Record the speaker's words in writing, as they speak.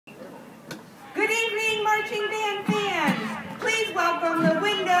marching band fans, please welcome the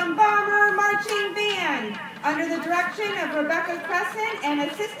Windham Bomber Marching Band under the direction of Rebecca Crescent and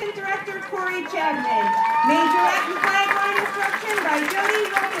Assistant Director Corey Chapman. Majorette and flag line instruction by Jody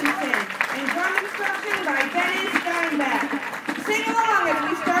Wilkinson and drum instruction by Dennis Steinbeck. Sing along as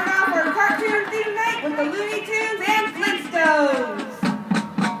we start off our cartoon theme night with the Looney Tunes and Flintstones.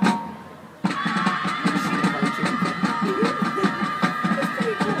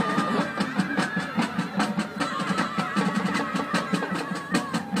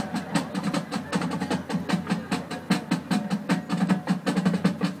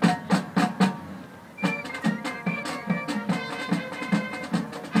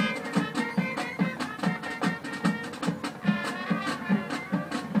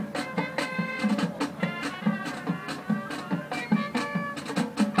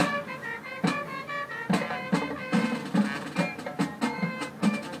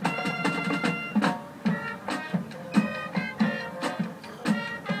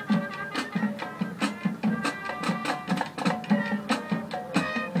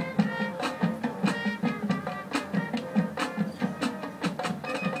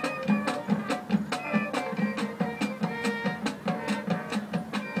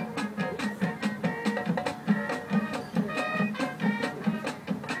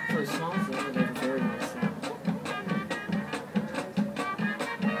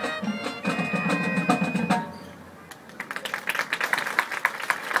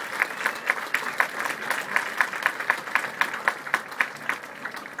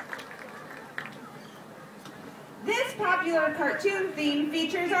 Popular cartoon theme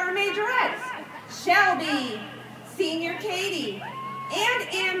features our majorettes, Shelby, Senior Katie, and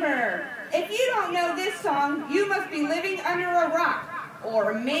Amber. If you don't know this song, you must be living under a rock,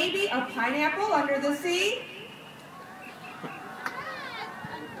 or maybe a pineapple under the sea.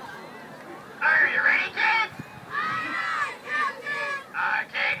 Are you ready, kids? Aye, Captain! I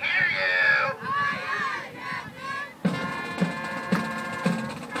can't hear you!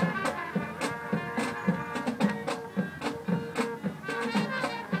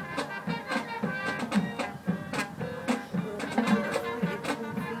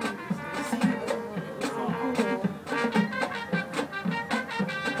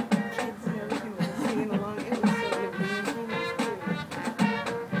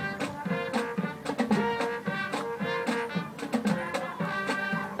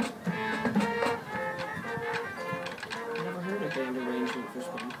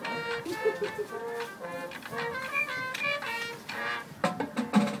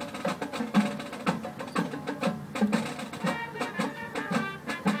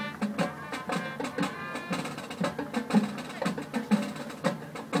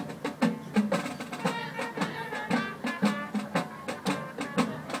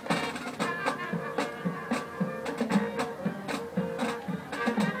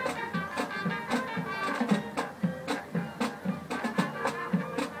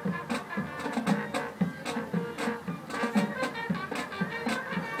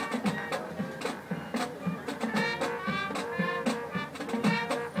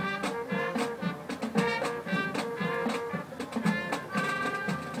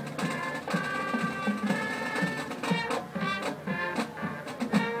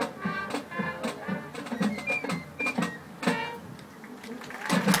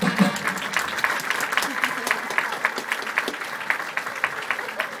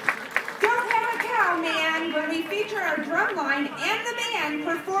 And the band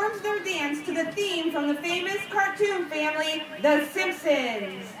performs their dance to the theme from the famous cartoon family, The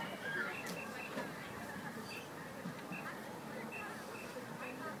Simpsons.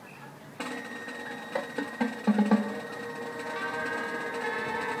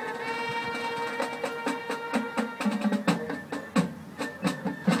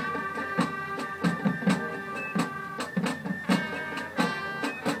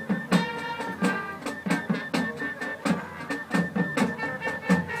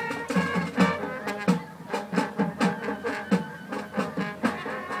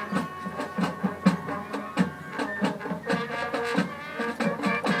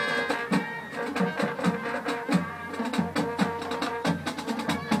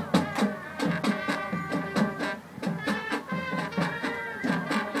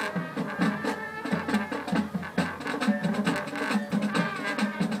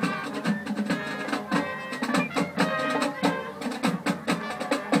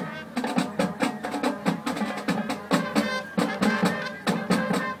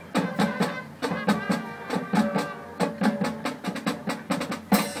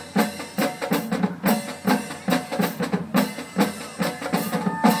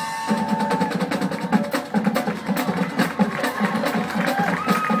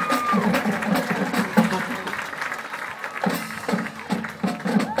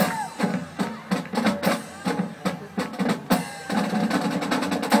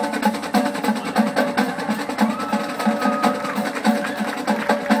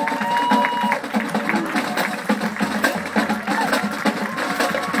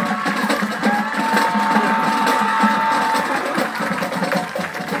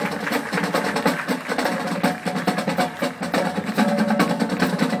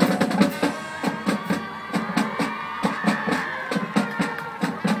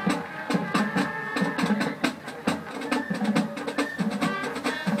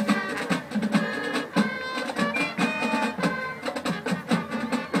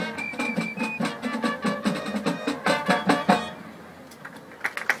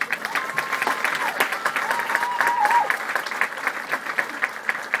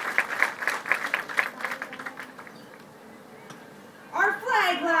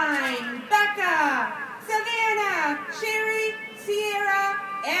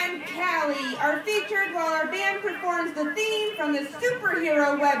 the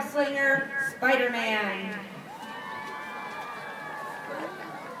superhero web slinger, Spider-Man.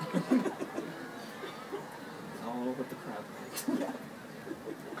 All over the crowd.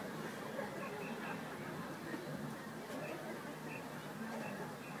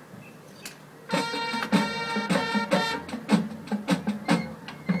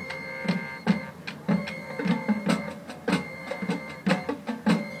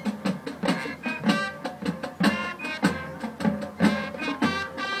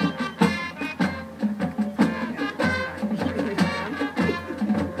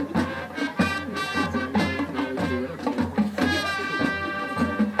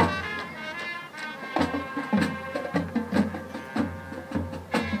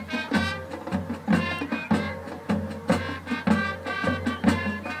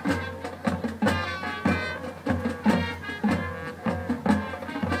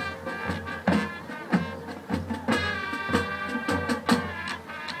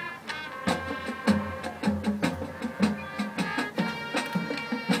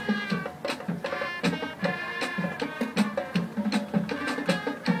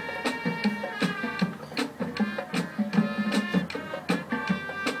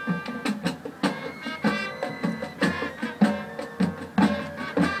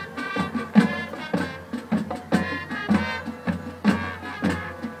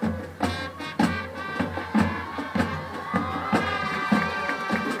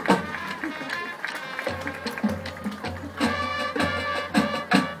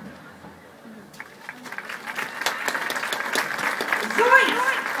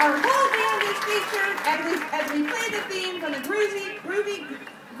 Our whole band is featured as we play the theme from the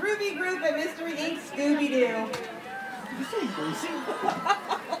groovy group at Mystery Inc. Scooby-Doo. Did you say greasy?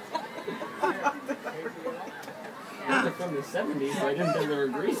 They're from the 70s, so I didn't think they were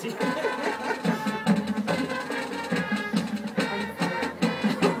greasy.